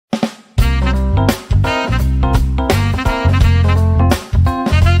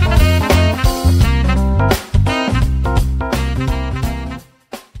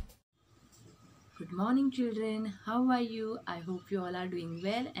children, how are you? I hope you all are doing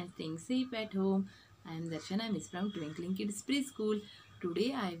well and staying safe at home. I am Darshana, Miss from Twinkling Kids Preschool.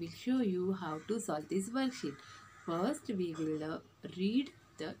 Today I will show you how to solve this worksheet. First we will read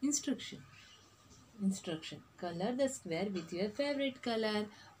the instruction. Color the square with your favorite color.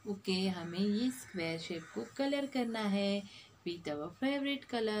 Okay, हमें ये square shape को color करना है with our favorite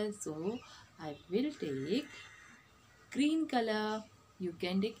color. So I will take green color. You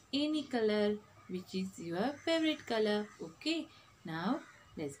can take any color which is your favorite color. Okay, now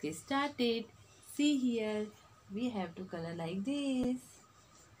let's get started. See here, we have to color like this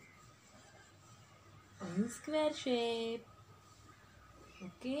in square shape.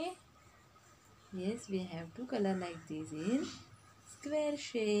 Okay, yes, we have to color like this in square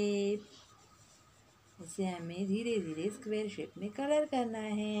shape. इसे हमें धीरे धीरे square shape में colour करना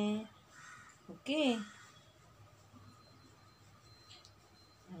है. Okay,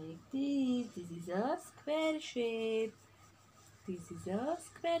 like this. This is a square shape. This is a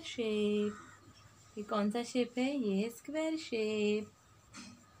square shape. ये कौन सा शेप है? ये square shape.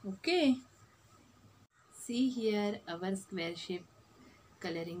 Okay, see here our square shape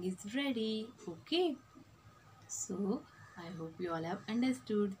coloring is ready. Okay, so I hope you all have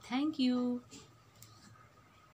understood. Thank you.